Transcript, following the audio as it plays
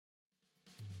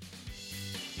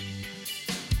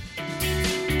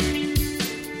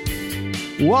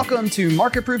Welcome to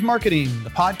Market Proof Marketing,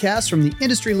 the podcast from the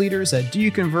industry leaders at Do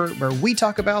You Convert, where we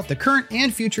talk about the current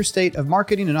and future state of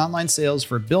marketing and online sales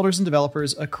for builders and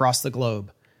developers across the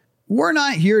globe. We're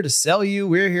not here to sell you,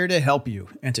 we're here to help you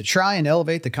and to try and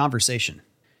elevate the conversation.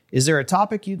 Is there a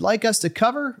topic you'd like us to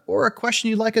cover or a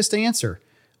question you'd like us to answer?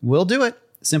 We'll do it.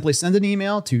 Simply send an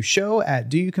email to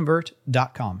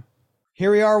show@doyouconvert.com. Here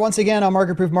we are once again on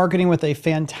Market Proof Marketing with a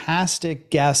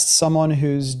fantastic guest, someone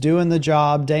who's doing the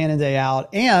job day in and day out,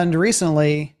 and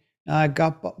recently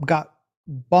got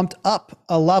bumped up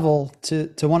a level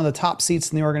to one of the top seats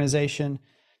in the organization.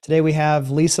 Today we have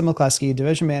Lisa McCleskey,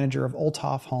 Division Manager of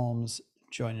Olthoff Homes,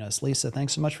 joining us. Lisa,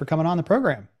 thanks so much for coming on the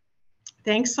program.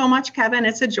 Thanks so much, Kevin.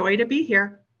 It's a joy to be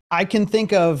here. I can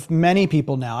think of many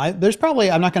people now. I'm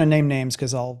not going to name names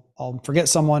because I'll forget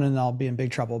someone and I'll be in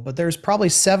big trouble, but there's probably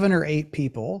 7 or 8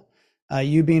 people,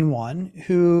 you being one,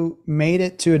 who made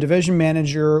it to a division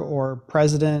manager or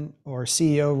president or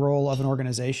CEO role of an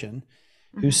organization,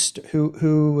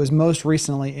 who was most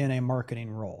recently in a marketing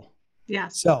role.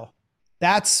 Yes. So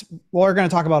we're going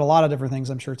to talk about a lot of different things,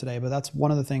 I'm sure, today, but that's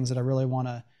one of the things that I really want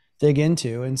to dig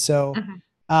into. And so,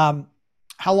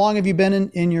 how long have you been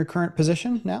in your current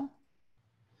position now?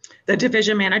 The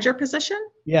division manager position?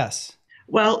 Yes.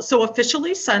 Well, so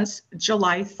officially since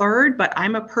July 3rd, but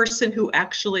I'm a person who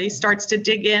actually starts to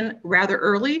dig in rather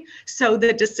early. So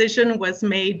the decision was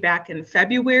made back in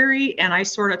February, and I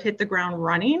sort of hit the ground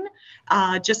running,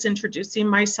 just introducing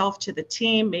myself to the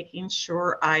team, making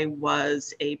sure I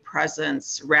was a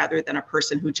presence rather than a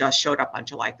person who just showed up on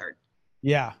July 3rd.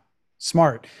 Yeah,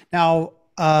 smart. Now,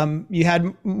 you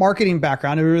had marketing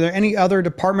background. Were there any other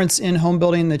departments in home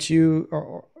building that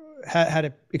you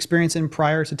had experience in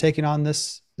prior to taking on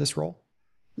this role?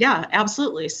 Yeah,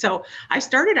 absolutely. So I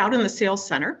started out in the sales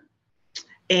center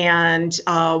and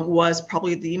was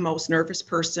probably the most nervous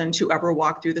person to ever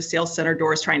walk through the sales center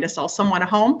doors trying to sell someone a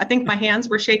home. I think my hands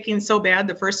were shaking so bad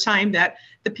the first time that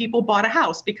the people bought a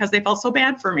house because they felt so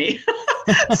bad for me.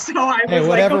 So I was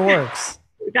whatever works.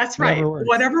 That's right.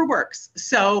 Whatever works.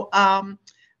 So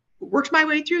worked my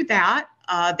way through that.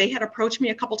 They had approached me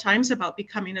a couple times about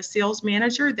becoming a sales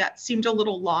manager. That seemed a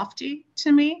little lofty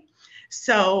to me.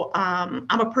 So I'm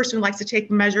a person who likes to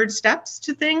take measured steps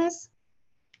to things.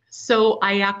 So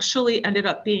I actually ended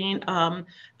up being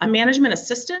a management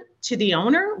assistant to the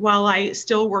owner while I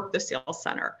still worked the sales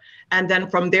center. And then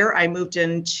from there, I moved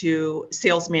into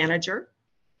sales manager,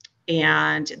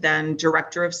 and then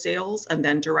director of sales, and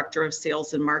then director of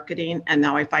sales and marketing. And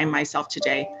now I find myself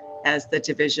today as the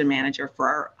division manager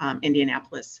for our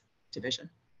Indianapolis division.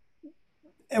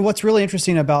 And what's really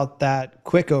interesting about that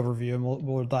quick overview, and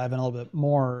we'll dive in a little bit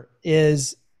more,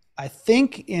 is I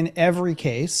think in every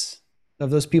case of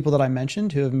those people that I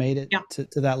mentioned who have made it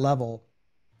to that level,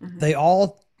 they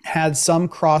all had some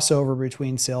crossover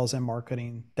between sales and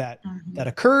marketing that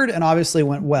occurred and obviously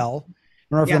went well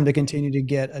in order for them to continue to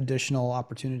get additional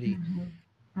opportunity.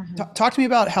 Talk to me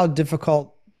about how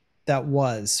difficult that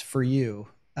was for you,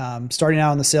 starting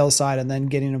out on the sales side and then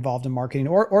getting involved in marketing,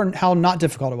 or how not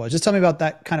difficult it was. Just tell me about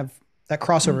that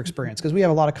crossover experience, because we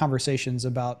have a lot of conversations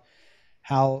about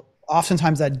how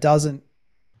oftentimes that doesn't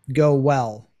go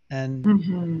well.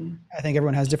 And I think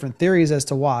everyone has different theories as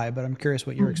to why, but I'm curious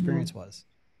what your experience was.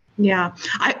 Yeah,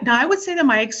 I would say that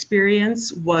my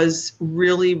experience was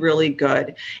really, really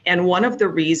good. And one of the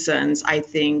reasons I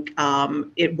think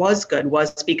it was good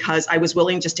was because I was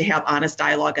willing just to have honest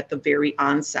dialogue at the very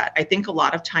onset. I think a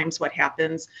lot of times what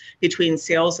happens between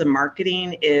sales and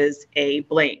marketing is a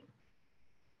blame.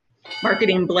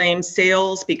 Marketing blames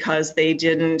sales because they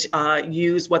didn't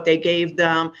use what they gave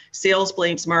them. Sales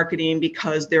blames marketing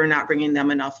because they're not bringing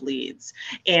them enough leads.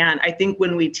 And I think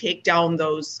when we take down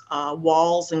those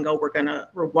walls and go,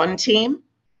 we're one team,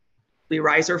 we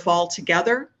rise or fall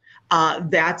together.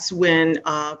 That's when,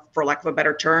 for lack of a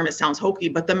better term, it sounds hokey,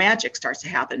 but the magic starts to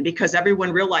happen because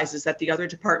everyone realizes that the other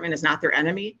department is not their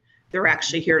enemy. They're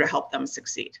actually here to help them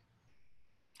succeed.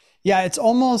 Yeah, it's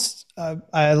almost,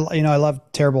 I love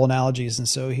terrible analogies. And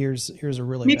so here's a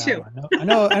really bad one. I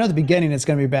know at the beginning it's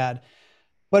going to be bad,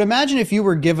 but imagine if you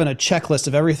were given a checklist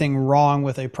of everything wrong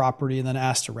with a property and then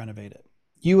asked to renovate it.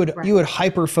 You would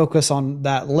hyper focus on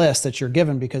that list that you're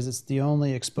given because it's the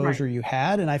only exposure you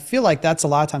had. And I feel like that's a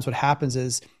lot of times what happens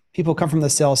is people come from the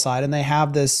sales side and they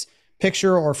have this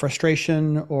picture or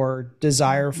frustration or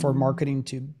desire for marketing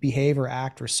to behave or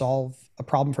act or solve a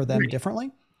problem for them differently.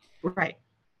 Right.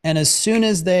 And as soon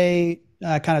as they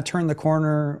kind of turn the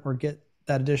corner or get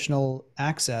that additional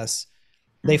access,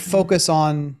 they focus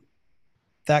on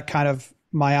that kind of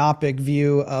myopic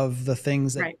view of the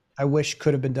things that I wish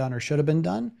could have been done or should have been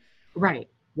done. Right.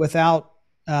 Without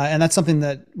and that's something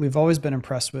that we've always been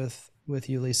impressed with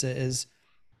you, Lisa, is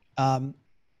um,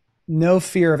 no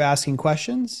fear of asking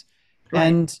questions Right.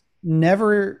 and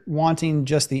never wanting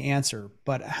just the answer,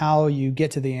 but how you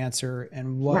get to the answer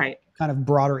and what Right. kind of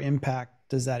broader impact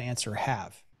does that answer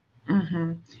have?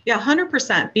 Hmm. Yeah,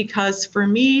 100%. Because for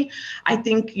me, I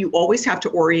think you always have to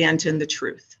orient in the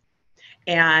truth.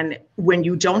 And when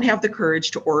you don't have the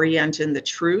courage to orient in the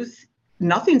truth,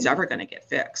 nothing's ever going to get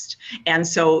fixed. And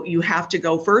so you have to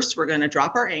go first. We're going to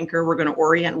drop our anchor. We're going to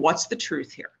orient what's the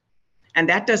truth here. And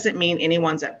that doesn't mean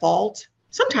anyone's at fault.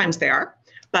 Sometimes they are,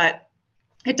 but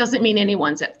it doesn't mean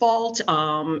anyone's at fault.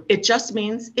 It just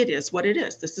means it is what it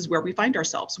is. This is where we find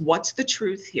ourselves. What's the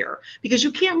truth here? Because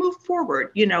you can't move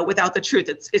forward, without the truth.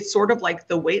 It's sort of like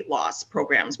the weight loss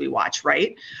programs we watch,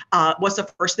 right? What's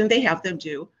the first thing they have them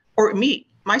do? Or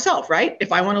myself, right?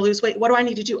 If I want to lose weight, what do I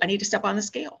need to do? I need to step on the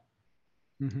scale.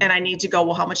 Mm-hmm. And I need to go,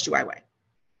 well, how much do I weigh?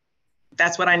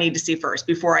 That's what I need to see first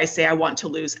before I say I want to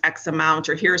lose X amount,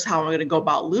 or here's how I'm going to go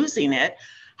about losing it.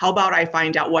 How about I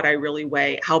find out what I really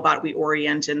weigh? How about we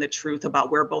orient in the truth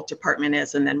about where both department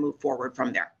is and then move forward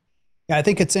from there? Yeah, I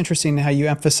think it's interesting how you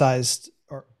emphasized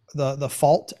the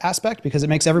fault aspect, because it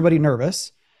makes everybody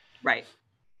nervous. Right.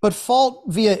 But fault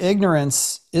via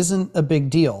ignorance isn't a big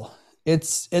deal.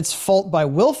 It's fault by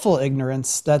willful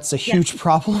ignorance that's a huge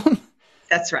problem.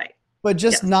 That's right. But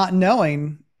just not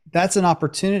knowing, that's an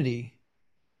opportunity,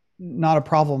 not a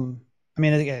problem. I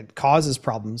mean, it causes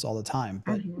problems all the time,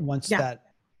 but once that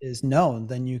is known,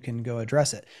 then you can go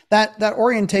address it. That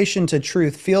orientation to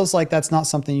truth feels like that's not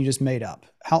something you just made up.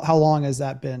 How long has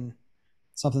that been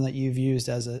something that you've used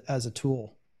as a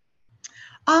tool?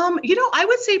 I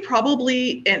would say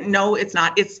probably, and no, it's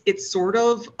not. It's sort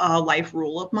of a life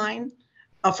rule of mine.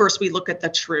 First, we look at the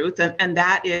truth, and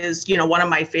that is, one of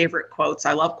my favorite quotes.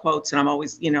 I love quotes, and I'm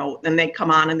always, and they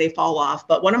come on and they fall off.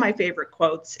 But one of my favorite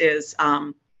quotes is,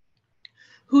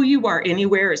 "Who you are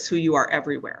anywhere is who you are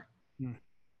everywhere."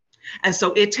 And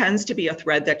so it tends to be a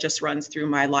thread that just runs through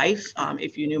my life.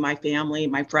 If you knew my family,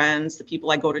 my friends, the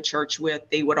people I go to church with,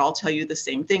 they would all tell you the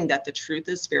same thing, that the truth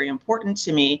is very important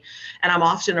to me. And I'm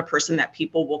often a person that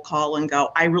people will call and go,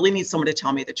 I really need someone to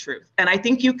tell me the truth. And I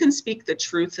think you can speak the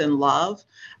truth in love,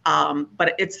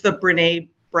 but it's the Brene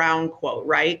Brown quote,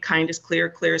 right? Kind is clear,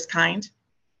 clear is kind.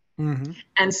 Mm-hmm.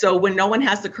 And so when no one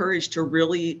has the courage to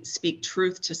really speak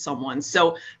truth to someone.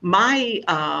 So my,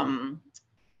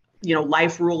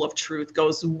 life rule of truth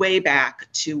goes way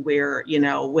back to where,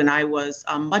 when I was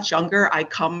much younger. I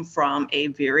come from a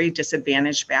very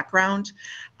disadvantaged background.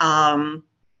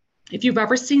 If you've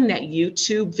ever seen that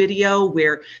YouTube video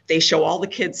where they show all the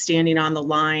kids standing on the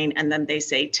line and then they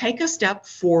say, take a step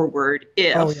forward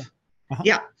if. Oh, yeah. Uh-huh.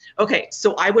 Yeah. Okay.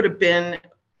 So I would have been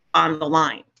on the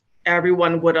line.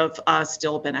 Everyone would have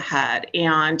still been ahead.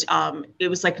 And it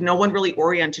was like no one really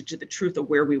oriented to the truth of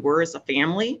where we were as a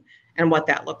family and what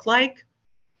that looked like.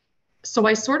 So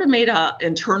I sort of made an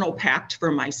internal pact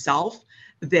for myself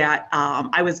that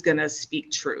I was going to speak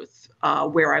truth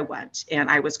where I went, and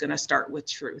I was going to start with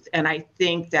truth. And I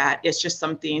think that it's just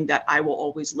something that I will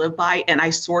always live by. And I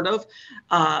sort of,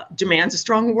 demands a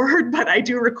strong word, but I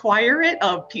do require it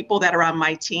of people that are on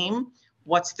my team.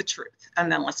 What's the truth? And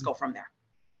then let's go from there.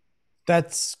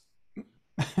 That's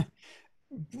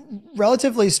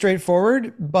relatively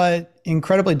straightforward, but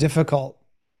incredibly difficult.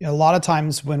 A lot of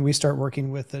times when we start working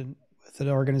with an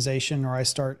organization, or I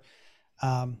start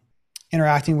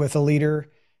interacting with a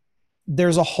leader,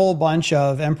 there's a whole bunch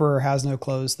of emperor has no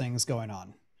clothes things going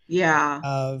on. Yeah.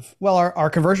 Our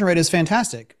conversion rate is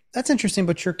fantastic. That's interesting,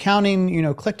 but you're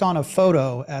counting, clicked on a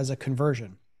photo as a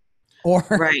conversion. Or,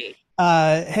 right.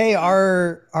 Hey,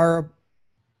 our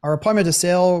appointment to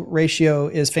sale ratio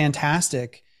is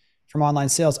fantastic from online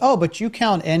sales. Oh, but you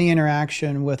count any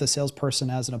interaction with a salesperson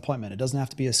as an appointment. It doesn't have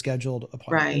to be a scheduled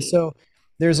appointment. Right. And so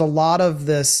there's a lot of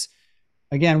this,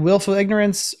 again, willful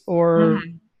ignorance or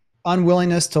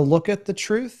unwillingness to look at the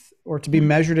truth or to be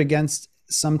measured against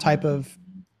some type of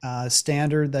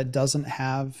standard that doesn't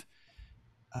have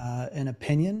an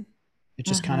opinion. It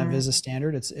just kind of is a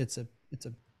standard. It's a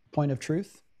point of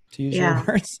truth, to use your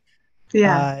words.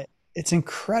 Yeah. It's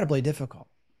incredibly difficult.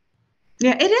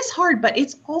 Yeah, it is hard, but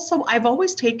it's also, I've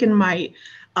always taken my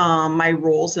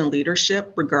roles in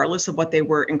leadership, regardless of what they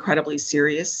were, incredibly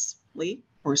serious.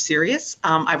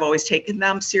 I've always taken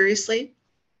them seriously.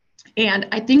 And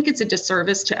I think it's a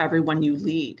disservice to everyone you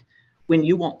lead when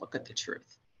you won't look at the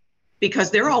truth,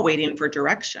 because they're all waiting for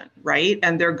direction, right?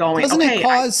 And they're going, doesn't it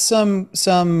cause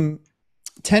some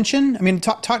tension? I mean,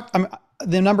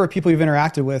 the number of people you've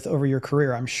interacted with over your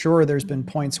career, I'm sure there's been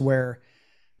points where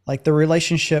like the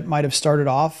relationship might have started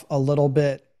off a little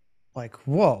bit like,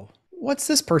 whoa, what's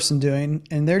this person doing?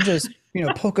 And they're just,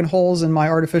 poking holes in my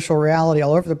artificial reality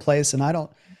all over the place. And I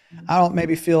don't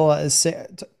maybe feel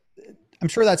I'm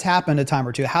sure that's happened a time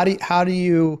or two.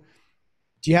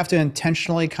 Do you have to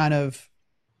intentionally kind of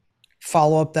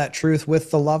follow up that truth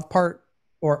with the love part,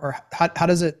 or how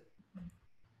does it?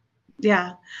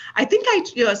 Yeah, I think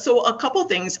so a couple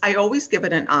things. I always give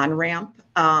it an on-ramp.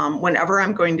 Whenever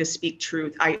I'm going to speak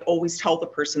truth, I always tell the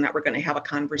person that we're going to have a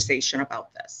conversation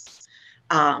about this.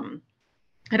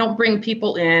 I don't bring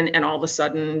people in and all of a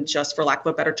sudden, just for lack of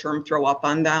a better term, throw up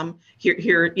on them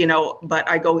here, but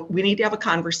I go, we need to have a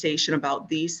conversation about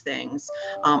these things.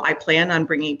 I plan on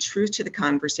bringing truth to the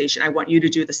conversation. I want you to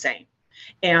do the same.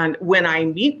 And when I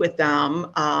meet with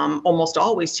them, almost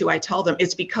always too, I tell them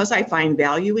it's because I find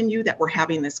value in you that we're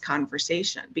having this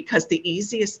conversation, because the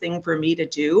easiest thing for me to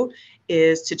do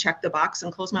is to check the box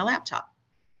and close my laptop.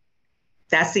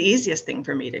 That's the easiest thing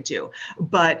for me to do.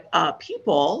 But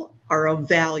people are of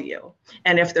value.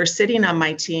 And if they're sitting on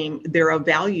my team, they're of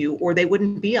value, or they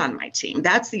wouldn't be on my team.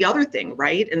 That's the other thing,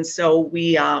 right? And so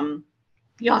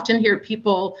you often hear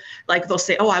people like they'll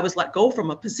say, oh, I was let go from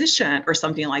a position or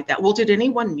something like that. Well, did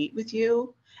anyone meet with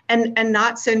you and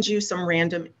not send you some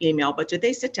random email, but did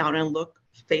they sit down and look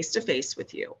face to face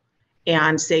with you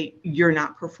and say, you're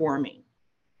not performing?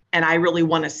 And I really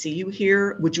want to see you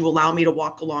here. Would you allow me to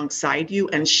walk alongside you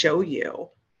and show you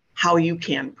how you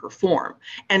can perform?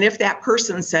 And if that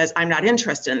person says, I'm not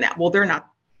interested in that, well, they're not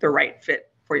the right fit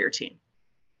for your team.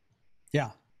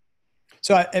 Yeah.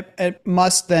 So it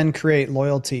must then create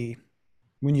loyalty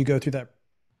when you go through that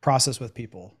process with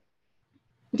people.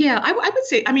 Yeah, I would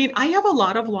say, I have a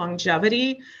lot of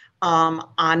longevity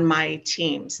on my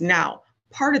teams. Now,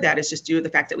 part of that is just due to the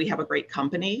fact that we have a great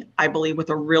company, I believe,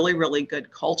 with a really, really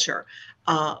good culture.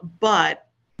 But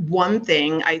one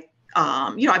thing I've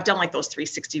done like those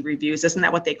 360 reviews. Isn't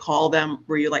that what they call them?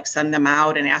 Where you like send them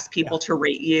out and ask people to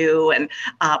rate you. And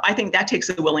I think that takes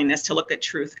a willingness to look at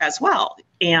truth as well.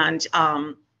 And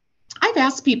I've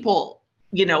asked people,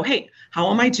 hey, how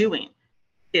am I doing?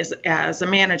 As a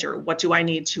manager, what do I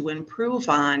need to improve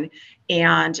on?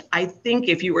 And I think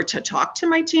if you were to talk to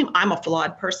my team, I'm a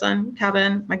flawed person,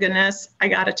 Kevin, my goodness, I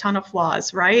got a ton of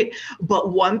flaws, right?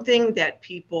 But one thing that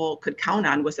people could count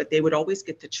on was that they would always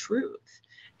get the truth.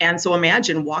 And so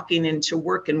imagine walking into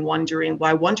work and wondering, well,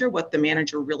 I wonder what the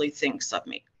manager really thinks of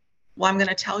me. Well, I'm going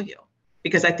to tell you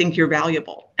because I think you're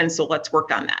valuable. And so let's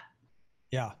work on that.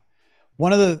 Yeah.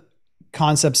 One of the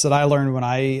concepts that I learned when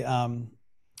I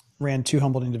ran 2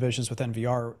 home building divisions with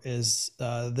NVR is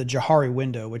the Johari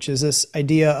window, which is this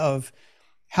idea of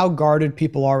how guarded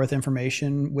people are with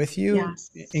information with you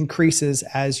increases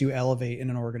as you elevate in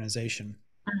an organization.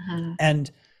 Mm-hmm.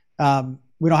 And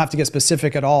we don't have to get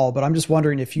specific at all, but I'm just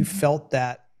wondering if you felt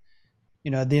that,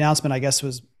 the announcement, I guess,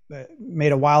 was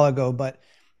made a while ago, but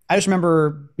I just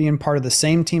remember being part of the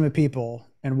same team of people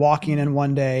and walking in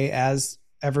one day as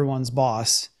everyone's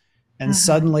boss, and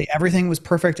suddenly everything was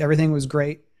perfect. Everything was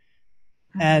great.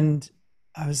 And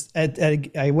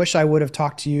I wish I would have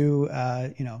talked to you,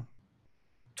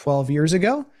 12 years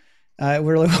ago.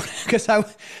 Really, because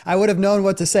I would have known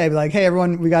what to say. Be like, hey,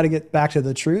 everyone, we got to get back to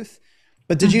the truth.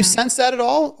 But did you sense that at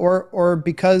all, or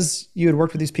because you had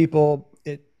worked with these people,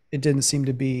 it didn't seem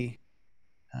to be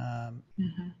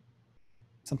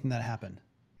something that happened?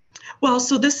 Well,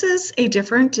 so this is a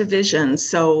different division.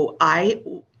 So I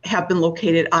have been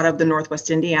located out of the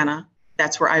Northwest Indiana.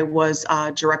 That's where I was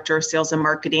director of sales and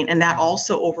marketing. And that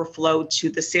also overflowed to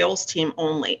the sales team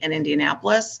only in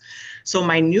Indianapolis. So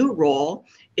my new role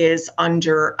is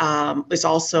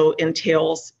also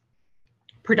entails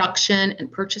production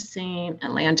and purchasing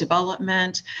and land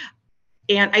development.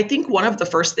 And I think one of the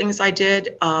first things I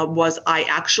did was I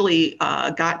actually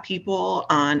got people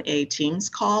on a Teams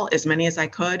call, as many as I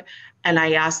could. And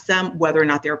I asked them whether or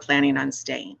not they were planning on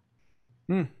staying.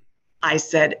 I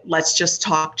said, let's just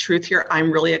talk truth here.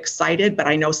 I'm really excited, but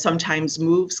I know sometimes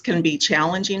moves can be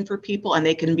challenging for people and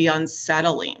they can be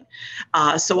unsettling.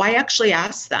 So I actually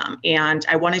asked them, and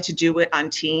I wanted to do it on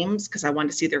Teams because I wanted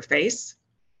to see their face.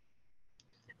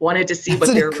 Wanted to see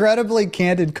what their incredibly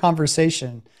candid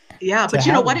conversation. Yeah, but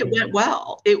you know what? It went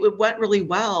well. It went really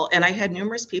well. And I had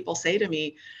numerous people say to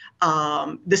me,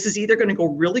 this is either going to go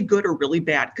really good or really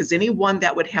bad, because anyone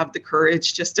that would have the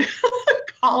courage just to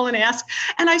call and ask.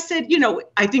 And I said,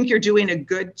 I think you're doing a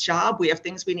good job. We have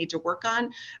things we need to work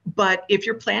on. But if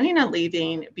you're planning on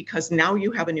leaving because now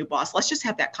you have a new boss, let's just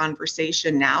have that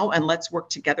conversation now and let's work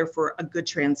together for a good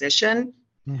transition.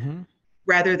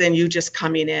 Rather than you just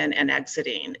coming in and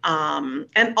exiting.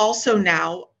 And also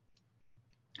now,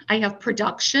 I have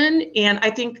production. And I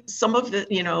think some of the,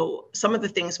 some of the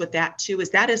things with that too, is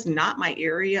that is not my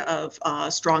area of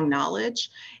strong knowledge.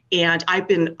 And I've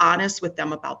been honest with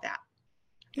them about that.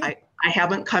 Yeah. I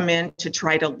haven't come in to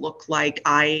try to look like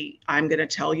I'm going to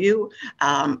tell you.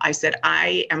 I said,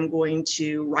 I am going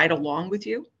to ride along with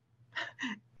you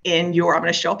I'm going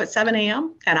to show up at 7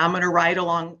 a.m. and I'm going to ride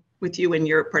along with you in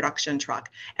your production truck.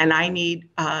 And I need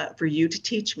for you to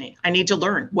teach me. I need to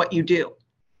learn what you do.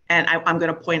 And I'm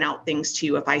going to point out things to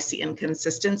you. If I see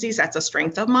inconsistencies, that's a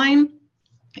strength of mine.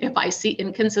 If I see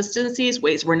inconsistencies,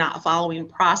 ways we're not following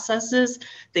processes,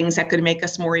 things that could make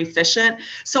us more efficient.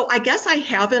 So I guess I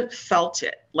haven't felt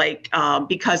it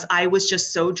because I was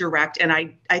just so direct. And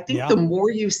I think the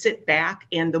more you sit back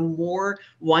and the more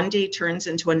one day turns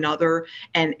into another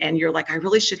and you're like, I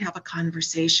really should have a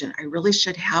conversation. I really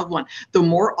should have one. The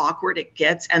more awkward it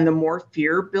gets and the more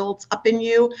fear builds up in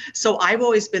you. So I've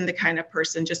always been the kind of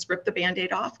person, just rip the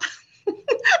Band-Aid off.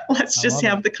 Let's just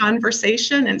have the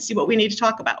conversation and see what we need to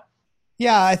talk about.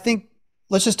 Yeah, I think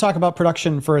let's just talk about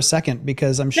production for a second,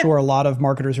 because I'm sure a lot of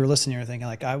marketers who are listening are thinking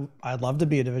like, I'd love to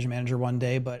be a division manager one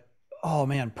day, but oh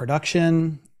man,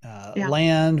 production,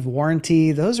 land,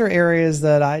 warranty, those are areas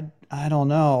that I don't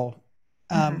know.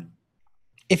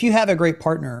 If you have a great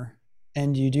partner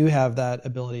and you do have that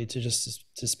ability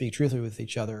to speak truthfully with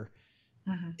each other,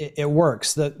 it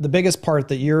works. The biggest part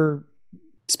that you're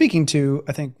speaking to,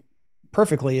 I think,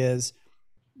 perfectly is,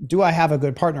 do I have a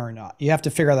good partner or not? You have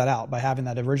to figure that out by having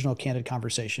that original candid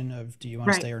conversation of, do you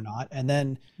want to stay or not? And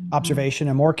then observation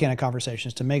and more candid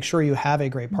conversations to make sure you have a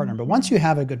great partner. But once you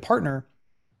have a good partner,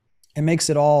 it makes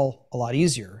it all a lot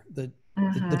easier. The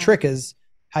trick is,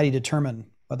 how do you determine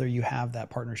whether you have that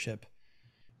partnership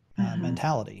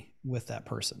mentality with that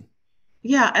person?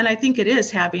 Yeah, and I think it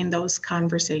is having those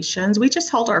conversations. We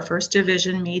just held our first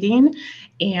division meeting,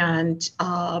 and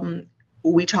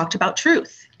we talked about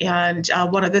truth. And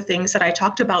one of the things that I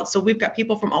talked about, so we've got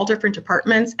people from all different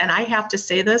departments, and I have to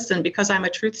say this, and because I'm a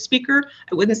truth speaker,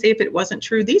 I wouldn't say if it wasn't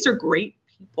true. These are great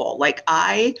people. Like,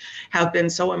 I have been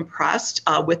so impressed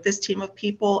with this team of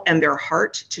people and their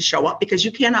heart to show up, because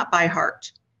you cannot buy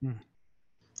heart.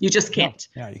 You just can't.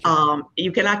 No. Yeah, you can't.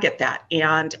 You cannot get that.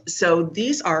 And so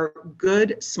these are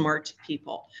good, smart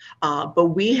people.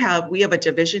 But we have a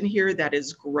division here that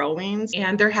is growing,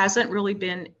 and there hasn't really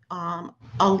been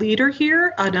a leader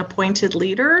here, an appointed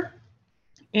leader.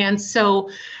 And so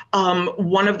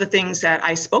one of the things that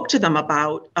I spoke to them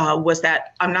about was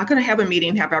that I'm not going to have a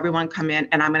meeting, have everyone come in,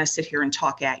 and I'm going to sit here and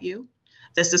talk at you.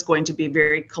 This is going to be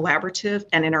very collaborative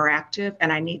and interactive,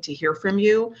 and I need to hear from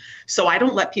you. So I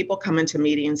don't let people come into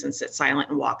meetings and sit silent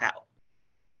and walk out.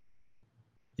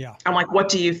 Yeah. I'm like, what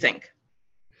do you think?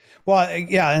 Well,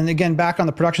 yeah. And again, back on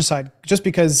the production side, just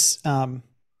because, again,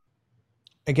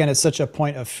 it's such a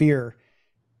point of fear,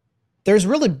 there's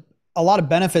really a lot of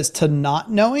benefits to not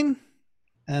knowing.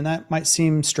 And that might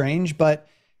seem strange, but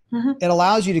it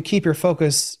allows you to keep your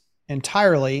focus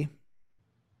entirely,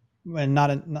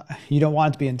 and you don't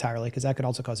want it to be entirely, because that could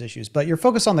also cause issues, but you're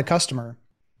focused on the customer,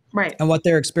 right, and what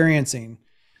they're experiencing,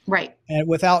 right, and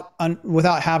without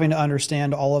having to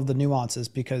understand all of the nuances,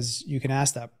 because you can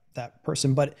ask that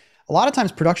person. But a lot of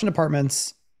times production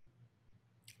departments,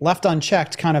 left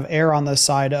unchecked, kind of err on the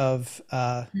side of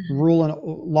rule and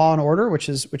law and order, which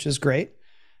is great,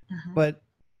 but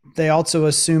they also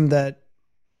assume that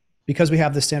because we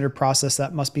have the standard process,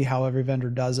 that must be how every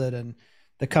vendor does it, and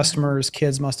the customer's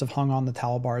kids must have hung on the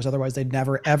towel bars. Otherwise, they'd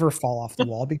never, ever fall off the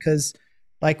wall, because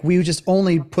like, we just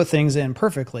only put things in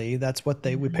perfectly. That's what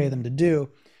we pay them to do.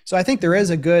 So I think there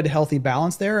is a good, healthy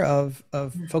balance there of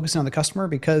focusing on the customer,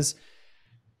 because,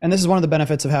 and this is one of the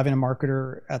benefits of having a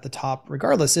marketer at the top,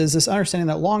 regardless, is this understanding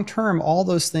that long-term, all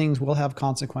those things will have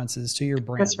consequences to your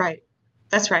brand. That's right.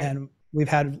 That's right. And we've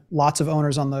had lots of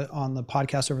owners on the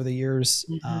podcast over the years,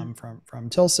 from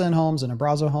Tilson Homes and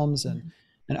Abrazo Homes and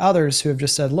others, who have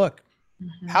just said, look,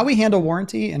 how we handle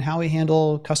warranty and how we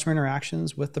handle customer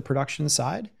interactions with the production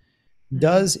side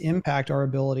does impact our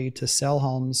ability to sell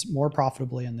homes more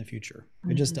profitably in the future.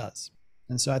 It just does.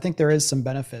 And so I think there is some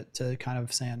benefit to kind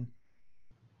of saying,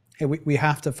 hey, we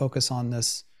have to focus on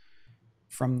this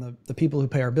from the people who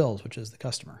pay our bills, which is the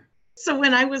customer. So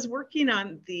when I was working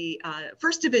on the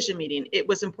first division meeting, it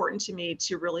was important to me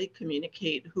to really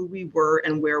communicate who we were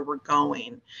and where we're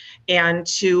going, and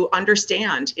to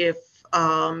understand if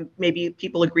maybe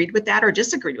people agreed with that or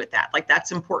disagreed with that. Like,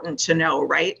 that's important to know,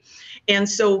 right? And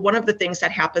so one of the things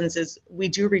that happens is we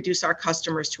do reduce our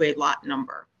customers to a lot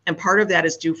number. And part of that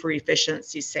is due for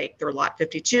efficiency's sake. They're lot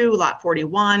 52, lot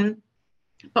 41.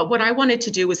 But what I wanted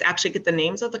to do was actually get the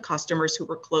names of the customers who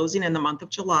were closing in the month of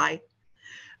July,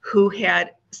 who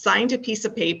had signed a piece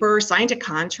of paper, signed a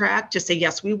contract to say,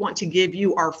 yes, we want to give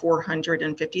you our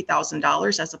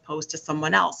 $450,000 as opposed to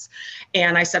someone else.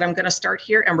 And I said, I'm going to start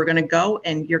here and we're going to go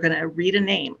and you're going to read a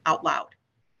name out loud.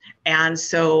 And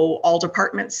so all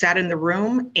departments sat in the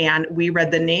room and we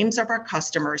read the names of our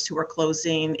customers who are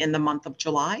closing in the month of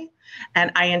July.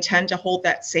 And I intend to hold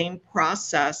that same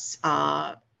process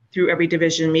through every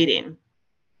division meeting.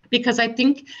 Because I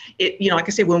think it, like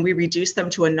I say, when we reduce them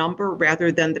to a number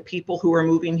rather than the people who are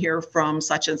moving here from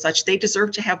such and such, they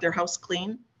deserve to have their house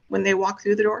clean when they walk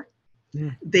through the door.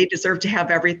 Mm. They deserve to have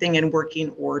everything in working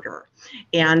order.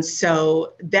 And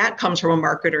so that comes from a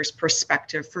marketer's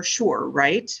perspective for sure,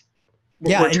 right?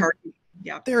 Yeah.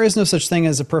 There is no such thing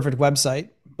as a perfect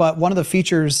website, but one of the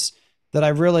features that I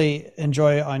really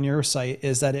enjoy on your site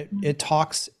is that it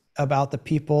talks about the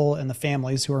people and the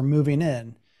families who are moving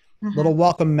in. Mm-hmm. Little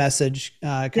welcome message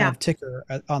kind of ticker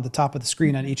on the top of the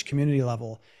screen on each community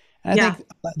level. And I think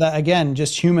that, again,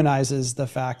 just humanizes the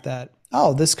fact that,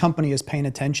 this company is paying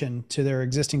attention to their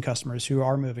existing customers who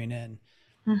are moving in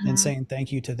and saying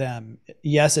thank you to them.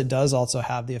 Yes, it does also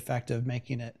have the effect of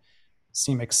making it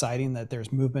seem exciting that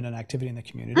there's movement and activity in the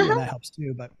community, and that helps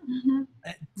too. But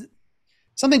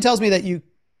something tells me that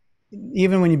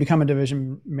even when you become a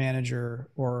division manager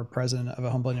or president of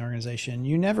a home building organization,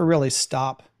 you never really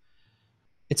stop.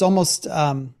 It's almost,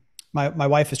 my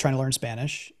wife is trying to learn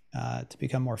Spanish to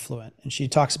become more fluent. And she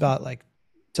talks about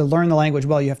to learn the language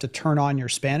well, you have to turn on your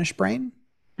Spanish brain.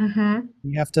 Mm-hmm.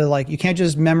 You have to you can't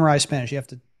just memorize Spanish. You have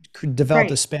to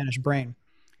develop a Spanish brain.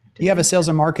 You have a sales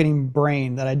and marketing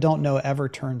brain that I don't know ever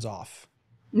turns off.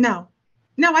 No,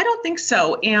 I don't think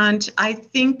so. And I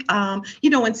think,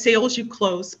 in sales, you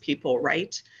close people,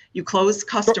 right? You close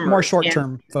customers. More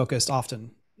short-term focused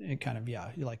often. It kind of, you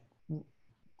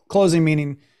closing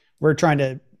meaning we're trying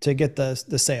to get the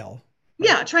sale.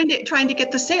 Yeah, trying to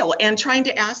get the sale and trying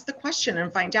to ask the question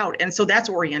and find out. And so that's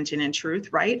orienting in truth,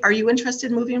 right? Are you interested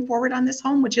in moving forward on this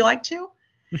home? Would you like to?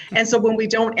 And so when we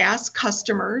don't ask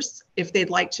customers if they'd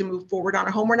like to move forward on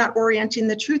a home, we're not orienting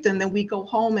the truth. And then we go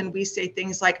home and we say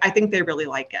things like, I think they really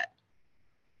like it.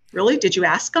 Really? Did you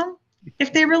ask them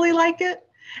if they really like it?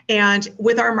 And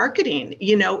with our marketing,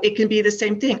 it can be the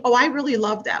same thing. Oh, I really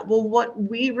love that. Well, what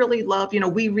we really love,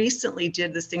 we recently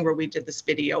did this thing where we did this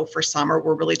video for summer.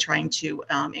 We're really trying to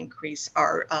increase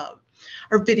our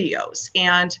videos.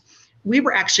 And we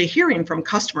were actually hearing from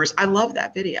customers, I love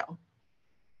that video.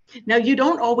 Now, you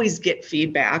don't always get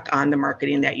feedback on the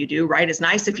marketing that you do, right? It's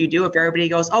nice if you do, if everybody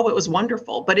goes, oh, it was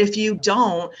wonderful. But if you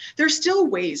don't, there's still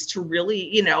ways to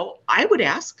really, I would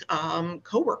ask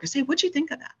coworkers, hey, what'd you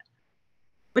think of that?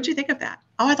 What'd you think of that?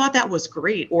 Oh, I thought that was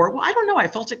great. Or, well, I don't know, I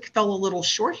felt it fell a little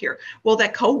short here. Well,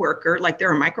 that coworker,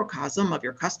 they're a microcosm of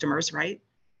your customers, right?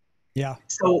 Yeah.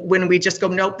 So when we just go,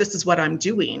 nope, this is what I'm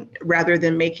doing, rather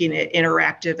than making it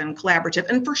interactive and collaborative.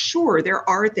 And for sure, there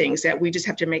are things that we just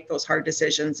have to make those hard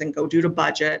decisions and go due to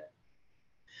budget,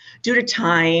 due to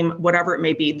time, whatever it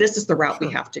may be. This is the route we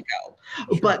have to go.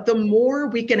 Sure. But the more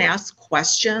we can ask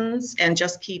questions and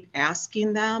just keep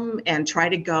asking them and try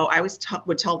to go, I always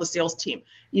would tell the sales team,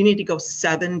 you need to go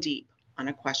 7 deep on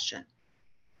a question.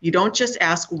 You don't just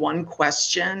ask one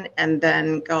question and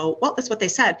then go, well, that's what they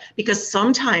said, because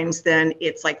sometimes then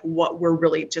it's like what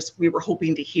we were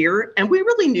hoping to hear. And we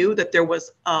really knew that there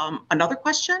was another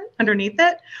question underneath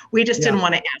it. We just didn't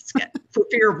want to ask it for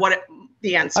fear of what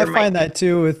the answer might be. I find that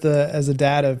too as a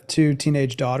dad of 2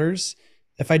 teenage daughters.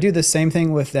 If I do the same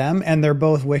thing with them and they're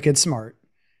both wicked smart,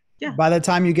 by the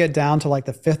time you get down to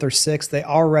the 5th or 6th,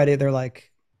 they're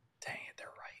like, dang it, they're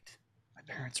right. My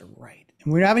parents are right.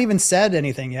 And we haven't even said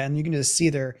anything yet. And you can just see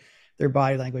their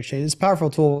body language change. It's a powerful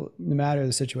tool no matter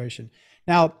the situation.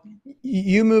 Now,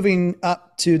 you moving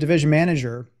up to division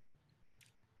manager,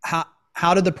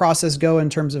 how did the process go in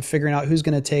terms of figuring out who's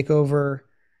going to take over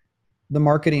the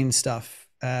marketing stuff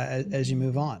as you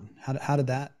move on? How did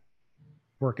that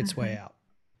work its way out?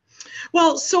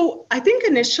 Well, so I think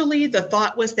initially the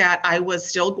thought was that I was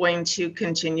still going to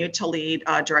continue to lead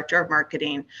director of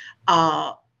marketing.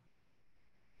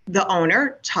 The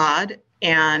owner, Todd,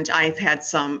 and I've had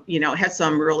some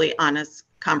really honest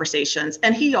conversations.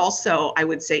 And he also, I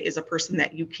would say, is a person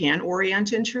that you can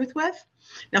orient in truth with.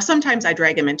 Now, sometimes I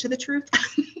drag him into the truth.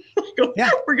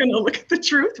 We're going to look at the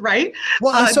truth, right?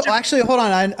 Well, so actually, hold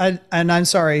on. And I'm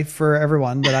sorry for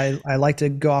everyone, but I like to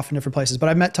go off in different places. But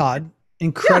I met Todd,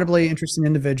 incredibly interesting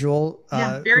individual.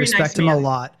 Very respect nice him man. a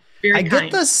lot. Very kind.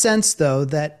 Get the sense, though,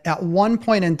 that at one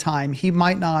point in time, he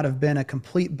might not have been a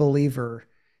complete believer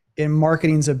in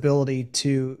marketing's ability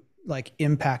to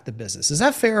impact the business. Is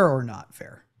that fair or not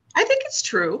fair? I think it's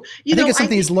true. I think it's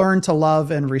something he's learned to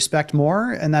love and respect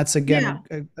more. And that's, again,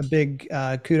 a big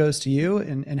kudos to you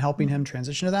in helping him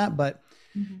transition to that. But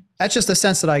that's just the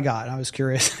sense that I got. I was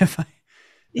curious if I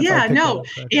no.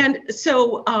 And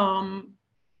so,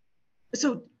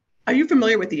 so are you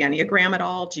familiar with the Enneagram at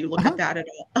all? Do you look at that at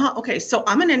all? Okay. So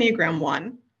I'm an Enneagram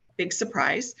 1, big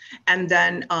surprise. And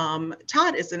then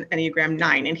Todd is an Enneagram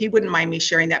 9, and he wouldn't mind me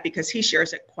sharing that because he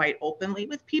shares it quite openly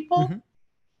with people.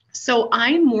 So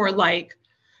I'm more like,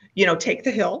 take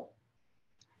the hill.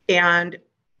 And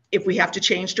if we have to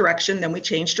change direction, then we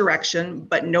change direction,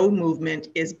 but no movement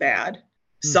is bad.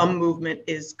 Some movement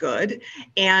is good.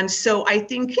 And so I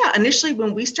think, initially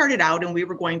when we started out and we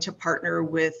were going to partner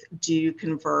with Do You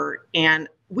Convert, and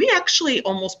we actually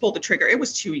almost pulled the trigger. It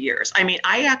was 2 years. I mean,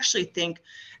 I actually think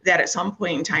that at some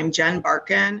point in time, Jen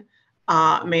Barkin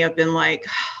may have been like,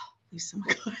 Lisa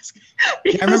McCleskey.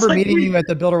 I remember meeting you at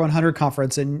the Builder 100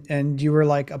 conference, and you were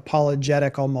like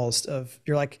apologetic almost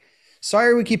you're like,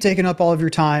 sorry, we keep taking up all of your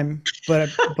time, but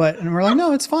and we're like,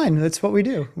 no, it's fine. That's what we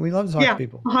do. We love to talk to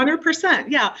people. 100%.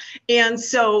 Yeah. And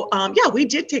so, we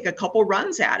did take a couple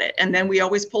runs at it, and then we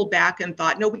always pulled back and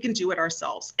thought, no, we can do it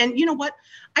ourselves. And you know what?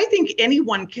 I think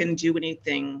anyone can do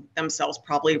anything themselves,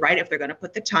 probably, right? If they're going to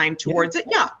put the time towards it.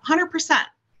 Yeah, 100%.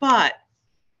 But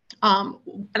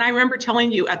and I remember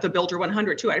telling you at the Builder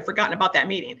 100 too, I'd forgotten about that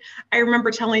meeting. I remember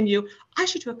telling you, I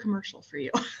should do a commercial for you.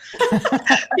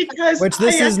 Because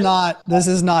this is not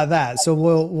that. So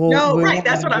we'll right.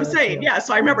 That's what I'm saying. Yeah.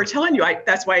 So I remember telling you,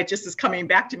 that's why it just is coming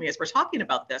back to me as we're talking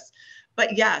about this.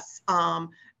 But yes,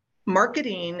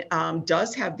 marketing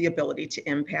does have the ability to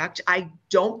impact. I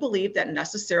don't believe that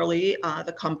necessarily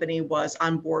the company was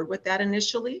on board with that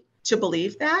initially, to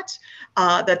believe that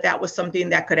was something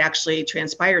that could actually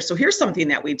transpire. So here's something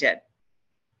that we did.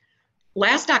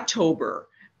 Last October,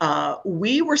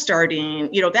 we were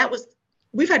starting,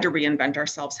 we've had to reinvent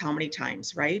ourselves how many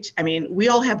times, right? I mean, we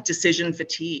all have decision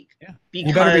fatigue. Yeah.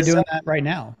 You better be doing that right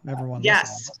now, everyone.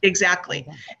 Yes, exactly.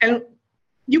 And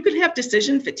you can have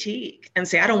decision fatigue and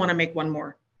say, I don't want to make one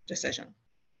more decision.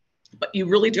 But you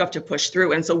really do have to push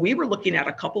through. And so we were looking at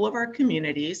a couple of our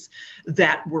communities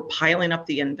that were piling up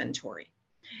the inventory.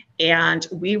 And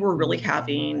we were really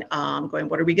having, going,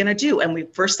 what are we going to do?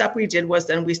 And first step we did was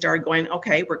then we started going,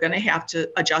 okay, we're going to have to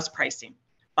adjust pricing.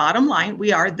 Bottom line,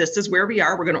 this is where we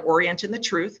are. We're going to orient in the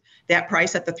truth. That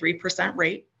price at the 3%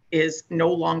 rate is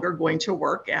no longer going to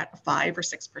work at a 5 or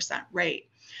 6% rate.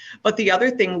 But the other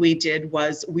thing we did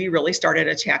was we really started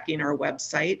attacking our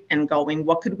website and going,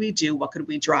 what could we do? What could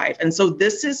we drive? And so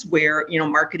this is where,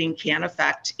 marketing can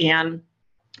affect. And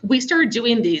we started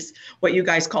doing these, what you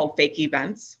guys call fake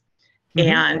events.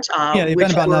 And the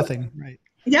event about nothing, right?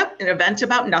 Yep, an event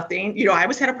about nothing. I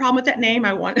always had a problem with that name.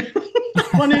 I wanted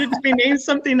it to be named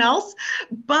something else.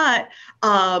 But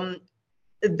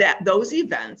that those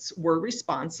events were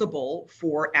responsible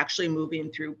for actually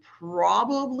moving through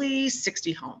probably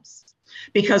 60 homes.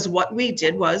 Because what we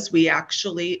did was we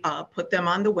actually put them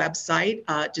on the website,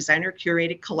 Designer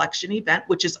Curated Collection event,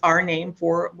 which is our name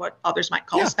for what others might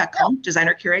call spec home,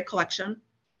 Designer Curated Collection.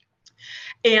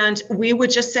 And we would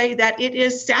just say that it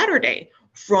is Saturday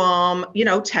from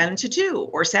 10 to 2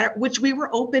 or Saturday, which we were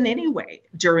open anyway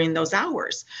during those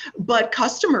hours. But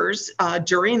customers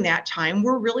during that time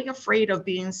were really afraid of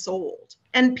being sold.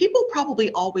 And people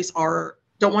probably always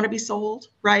don't want to be sold,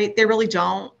 right? They really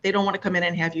don't. They don't want to come in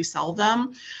and have you sell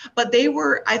them. But they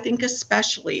were, I think,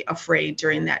 especially afraid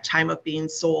during that time of being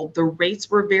sold. The rates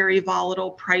were very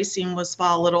volatile. Pricing was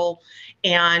volatile.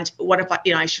 And what if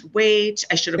I should wait?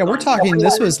 I should have. Yeah, we're talking,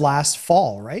 this was last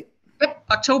fall, right?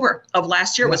 October of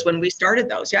last year was when we started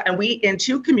those. Yeah. And in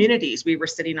 2 communities, we were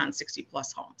sitting on 60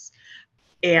 plus homes.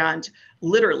 And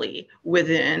literally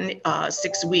within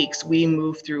 6 weeks, we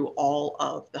moved through all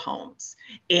of the homes.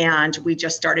 And we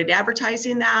just started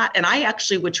advertising that. And I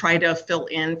actually would try to fill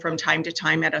in from time to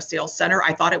time at a sales center.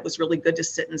 I thought it was really good to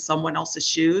sit in someone else's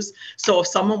shoes. So if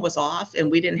someone was off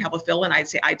and we didn't have a fill in, I'd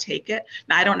say, I'd take it.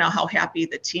 Now, I don't know how happy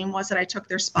the team was that I took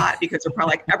their spot because they're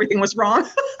probably like, everything was wrong.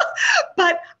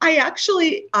 But I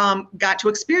actually got to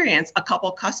experience a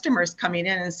couple customers coming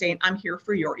in and saying, I'm here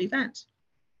for your event.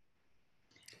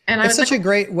 And it's such a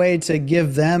great way to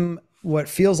give them what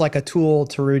feels like a tool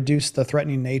to reduce the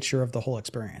threatening nature of the whole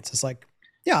experience. It's like,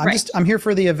 I'm here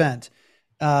for the event.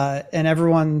 And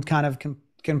everyone kind of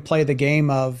can play the game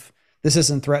of, this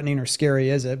isn't threatening or scary,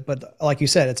 is it? But like you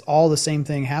said, it's all the same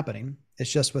thing happening.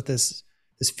 It's just with this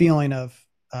feeling of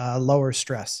lower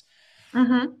stress.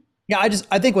 Mm-hmm. Yeah.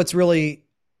 I think what's really,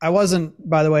 I wasn't,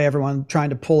 by the way, everyone,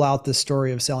 trying to pull out this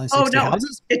story of selling 60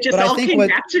 houses. It just all came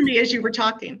back to me as you were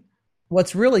talking.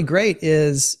 What's really great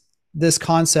is this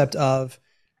concept of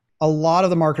a lot of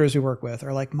the marketers we work with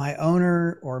are like, my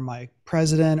owner or my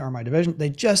president or my division, they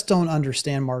just don't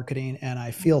understand marketing and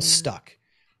I feel stuck.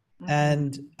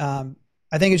 And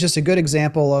I think it's just a good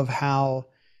example of how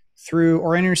through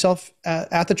orienting yourself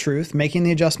at the truth, making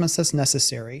the adjustments that's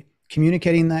necessary,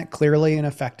 communicating that clearly and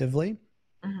effectively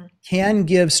can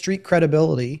give street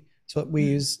credibility. So what we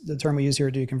use, the term we use here,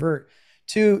 do convert,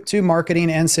 to marketing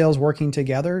and sales working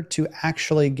together to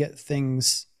actually get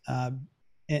things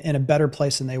in a better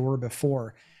place than they were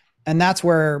before. And that's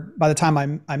where, by the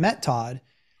time I met Todd,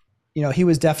 he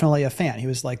was definitely a fan. He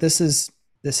was like, this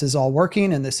is all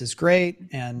working and this is great.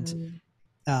 And,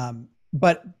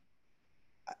 but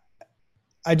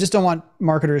I just don't want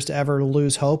marketers to ever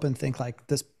lose hope and think like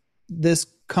this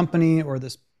company or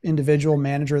this individual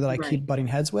manager that I keep butting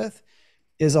heads with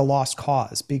is a lost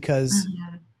cause, because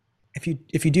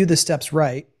if you do the steps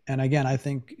right, and again, I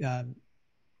think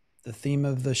the theme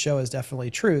of the show is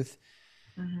definitely truth.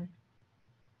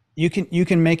 You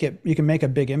can make a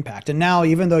big impact. And now,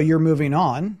 even though you're moving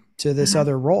on to this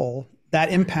other role,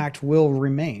 that impact will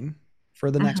remain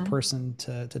for the next person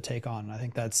to take on. And I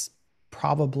think that's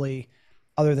probably,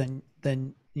 other than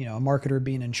a marketer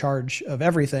being in charge of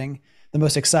everything, the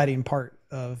most exciting part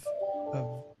of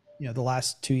the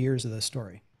last 2 years of this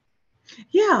story.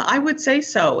 Yeah, I would say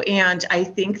so. And I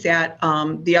think that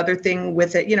the other thing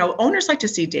with it, owners like to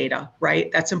see data,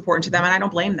 right? That's important to them. And I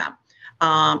don't blame them.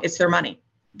 It's their money.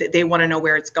 They want to know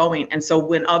where it's going. And so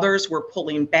when others were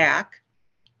pulling back,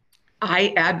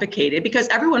 I advocated, because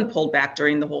everyone pulled back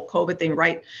during the whole COVID thing,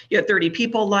 right? You had 30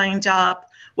 people lined up.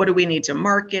 What do we need to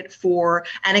market for?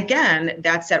 And again,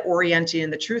 that's that orienting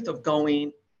and the truth of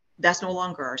going, that's no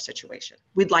longer our situation.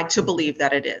 We'd like to believe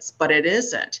that it is, but it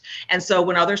isn't. And so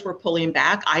when others were pulling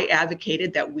back, I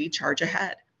advocated that we charge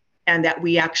ahead and that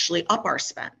we actually up our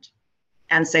spend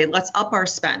and say, let's up our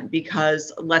spend,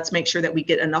 because let's make sure that we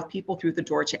get enough people through the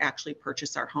door to actually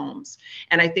purchase our homes.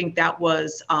 And I think that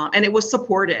was, and it was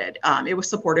supported. It was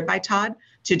supported by Todd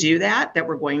to do that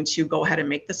we're going to go ahead and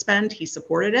make the spend. He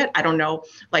supported it. I don't know,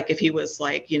 like if he was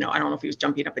like, I don't know if he was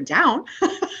jumping up and down,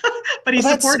 but he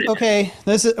supported it. Okay.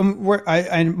 This is, I want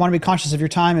to be conscious of your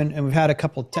time, and we've had a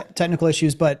couple technical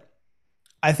issues, but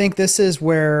I think this is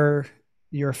where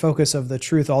your focus of the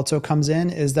truth also comes in,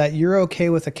 is that you're okay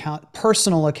with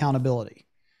personal accountability.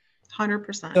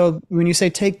 100%. So when you say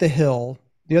take the hill,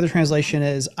 the other translation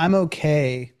is, I'm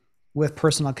okay with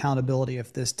personal accountability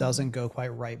if this doesn't go quite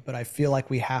right, but I feel like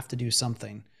we have to do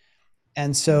something.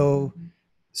 And so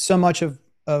much of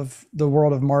the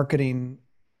world of marketing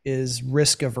is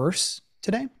risk averse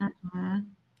today.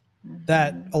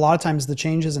 That a lot of times the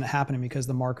change isn't happening because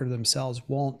the marketer themselves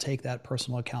won't take that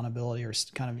personal accountability, or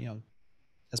kind of,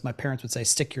 as my parents would say,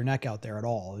 stick your neck out there at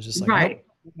all. It was just like,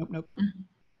 nope.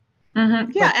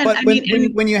 Yeah. But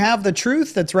when you have the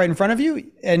truth that's right in front of you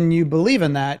and you believe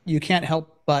in that, you can't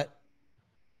help but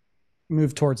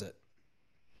move towards it.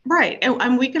 Right.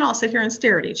 And we can all sit here and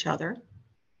stare at each other,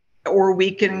 or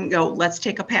we can go, let's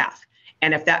take a path.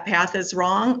 And if that path is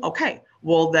wrong, okay,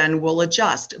 well, then we'll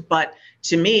adjust. But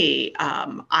to me,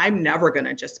 I'm never going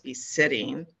to just be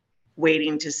sitting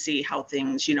waiting to see how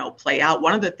things, play out.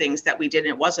 One of the things that we did, and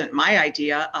it wasn't my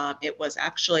idea, it was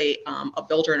actually a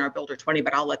builder in our Builder 20,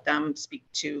 but I'll let them speak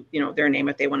to, their name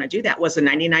if they want to do that, was the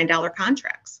 $99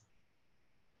 contracts.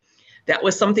 That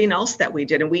was something else that we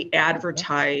did. And we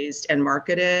advertised and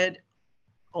marketed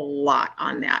a lot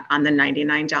on that, on the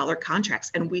 $99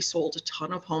 contracts. And we sold a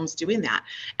ton of homes doing that.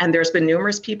 And there's been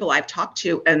numerous people I've talked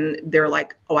to, and they're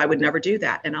like, oh, I would never do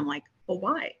that. And I'm like, well,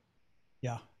 why?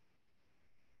 Yeah.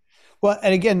 Well,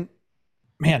 and again,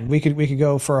 man, we could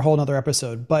go for a whole nother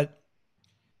episode, but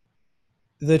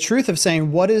the truth of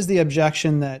saying, what is the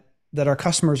objection that our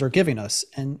customers are giving us,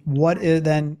 and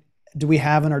then do we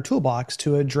have in our toolbox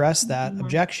to address that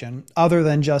objection, other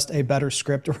than just a better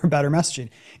script or better messaging?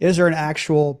 Is there an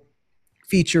actual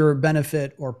feature,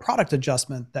 benefit, or product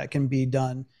adjustment that can be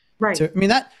done? Right.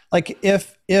 That, like,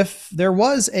 if there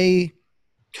was a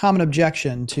common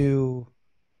objection to,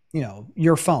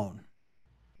 your phone,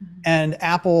 and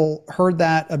Apple heard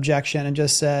that objection and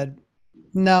just said,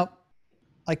 no,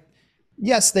 like,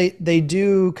 yes, they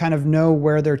do kind of know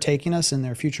where they're taking us in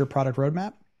their future product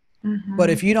roadmap. But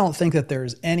if you don't think that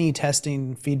there's any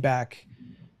testing feedback,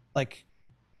 like,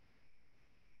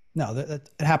 no, it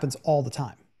happens all the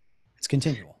time. It's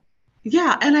continual.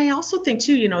 Yeah. And I also think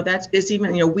too, that is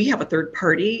even, we have a third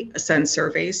party send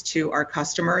surveys to our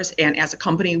customers. And as a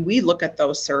company, we look at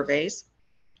those surveys.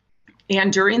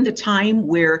 And during the time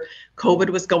where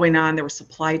COVID was going on, there were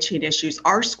supply chain issues,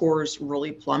 our scores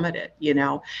really plummeted,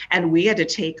 and we had to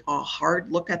take a hard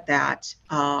look at that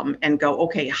and go,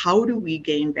 okay, how do we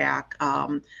gain back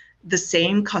the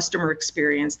same customer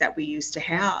experience that we used to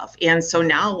have. And so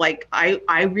now, like,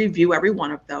 I review every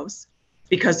one of those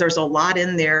because there's a lot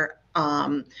in there.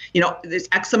 There's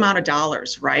X amount of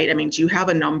dollars, right? I mean, do you have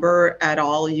a number at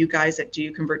all, you guys that Do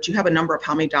You Convert? Do you have a number of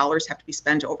how many dollars have to be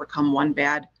spent to overcome one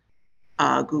bad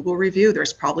Google review?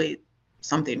 There's probably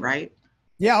something, right?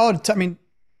 Yeah.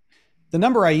 The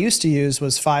number I used to use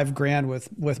was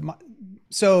 $5,000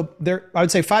 so there, I would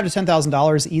say $5,000 to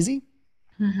 $10,000 easy,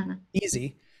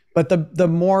 easy. But the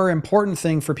more important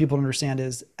thing for people to understand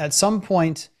is at some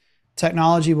point,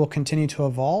 technology will continue to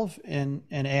evolve and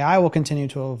AI will continue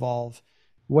to evolve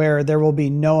where there will be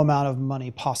no amount of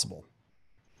money possible.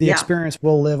 The experience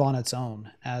will live on its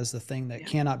own as the thing that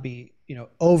cannot be,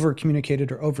 over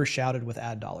communicated or overshadowed with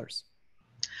ad dollars.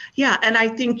 Yeah. And I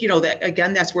think, that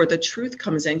again, that's where the truth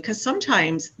comes in, because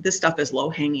sometimes this stuff is low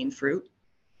hanging fruit.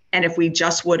 And if we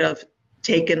just would have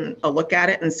taken a look at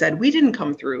it and said, we didn't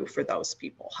come through for those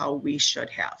people how we should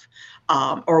have,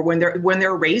 or when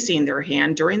they're raising their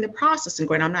hand during the process and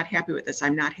going, I'm not happy with this,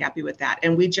 I'm not happy with that,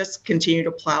 and we just continue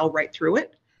to plow right through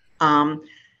it,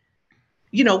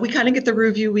 we kind of get the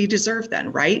review we deserve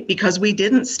then, right? Because we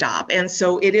didn't stop. And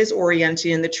so it is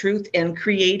orienting the truth and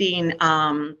creating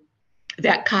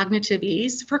that cognitive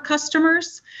ease for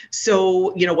customers.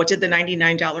 So, what did the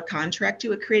 $99 contract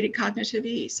do? It created cognitive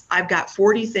ease. I've got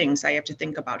 40 things I have to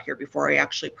think about here before I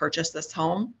actually purchase this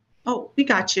home. Oh, we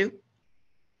got you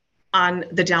on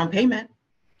the down payment.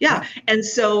 Yeah. And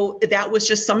so that was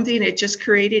just something, it just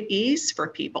created ease for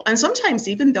people. And sometimes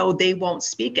even though they won't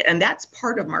speak it, and that's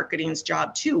part of marketing's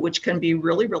job too, which can be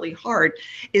really, really hard,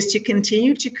 is to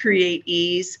continue to create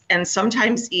ease, and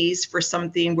sometimes ease for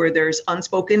something where there's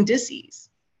unspoken dis-ease.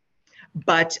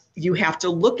 But you have to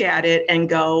look at it and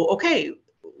go, okay,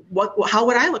 how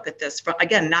would I look at this?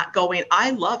 Again, not going,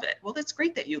 I love it. Well, that's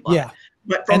great that you love it.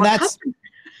 But from a customer,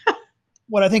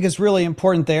 what I think is really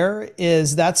important there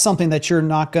is that's something that you're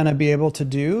not going to be able to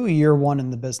do year one in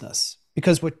the business,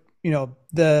 because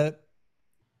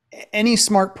any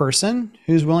smart person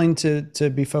who's willing to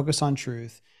be focused on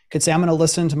truth could say, I'm going to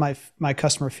listen to my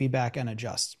customer feedback and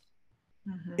adjust.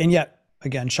 Mm-hmm. And yet,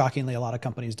 again, shockingly, a lot of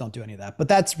companies don't do any of that, but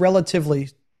that's relatively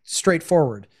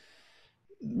straightforward.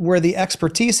 Where the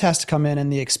expertise has to come in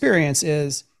and the experience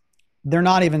is, they're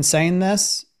not even saying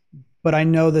this, but I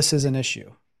know this is an issue.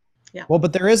 Yeah. Well,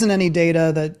 but there isn't any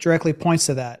data that directly points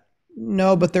to that.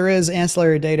 No, but there is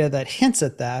ancillary data that hints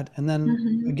at that. And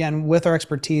then again, with our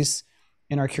expertise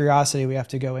and our curiosity, we have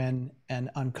to go in and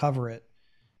uncover it,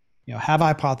 have a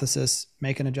hypothesis,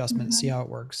 make an adjustment, see how it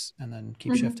works, and then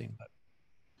keep shifting. But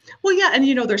well, yeah. And,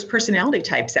 there's personality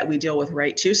types that we deal with,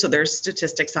 right, too. So there's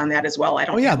statistics on that as well. I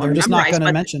don't they're just not going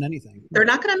to mention anything. They're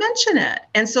not going to mention it.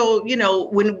 And so,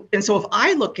 so if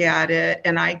I look at it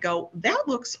and I go, that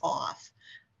looks off,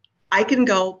 I can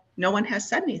go, no one has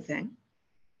said anything.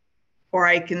 Or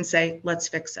I can say, let's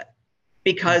fix it.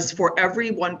 Because for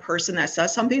every one person that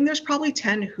says something, there's probably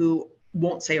 10 who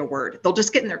won't say a word. They'll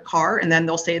just get in their car and then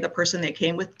they'll say to the person they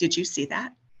came with, did you see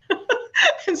that?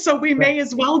 And so we may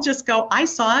as well just go, I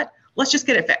saw it. Let's just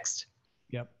get it fixed.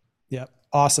 Yep.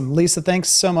 Awesome. Lisa, thanks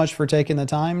so much for taking the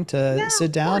time to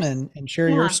sit down and share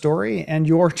your story and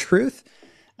your truth.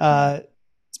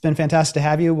 It's been fantastic to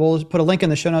have you. We'll put a link in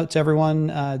the show notes to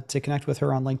everyone to connect with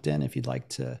her on LinkedIn if you'd like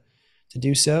to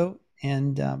do so.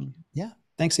 And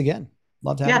thanks again.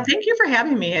 Love to have you. Yeah, thank you for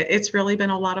having me. It's really been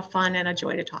a lot of fun and a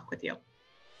joy to talk with you.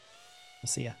 I'll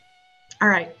see you. All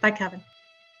right. Bye, Kevin.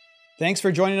 Thanks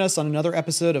for joining us on another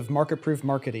episode of Market Proof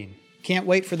Marketing. Can't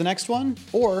wait for the next one?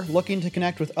 Or looking to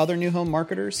connect with other new home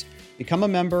marketers? Become a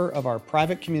member of our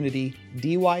private community,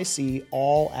 DYC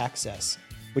All Access,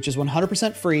 which is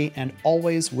 100% free and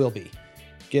always will be.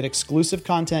 Get exclusive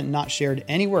content not shared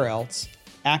anywhere else,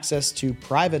 access to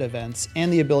private events,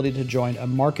 and the ability to join a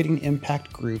marketing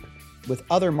impact group with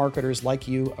other marketers like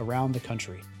you around the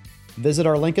country. Visit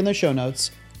our link in the show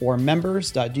notes or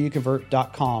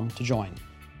members.doyouconvert.com to join.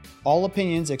 All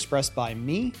opinions expressed by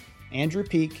me, Andrew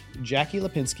Peak, Jackie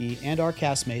Lipinski, and our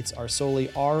castmates are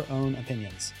solely our own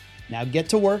opinions. Now get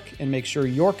to work and make sure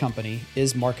your company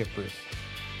is market proof.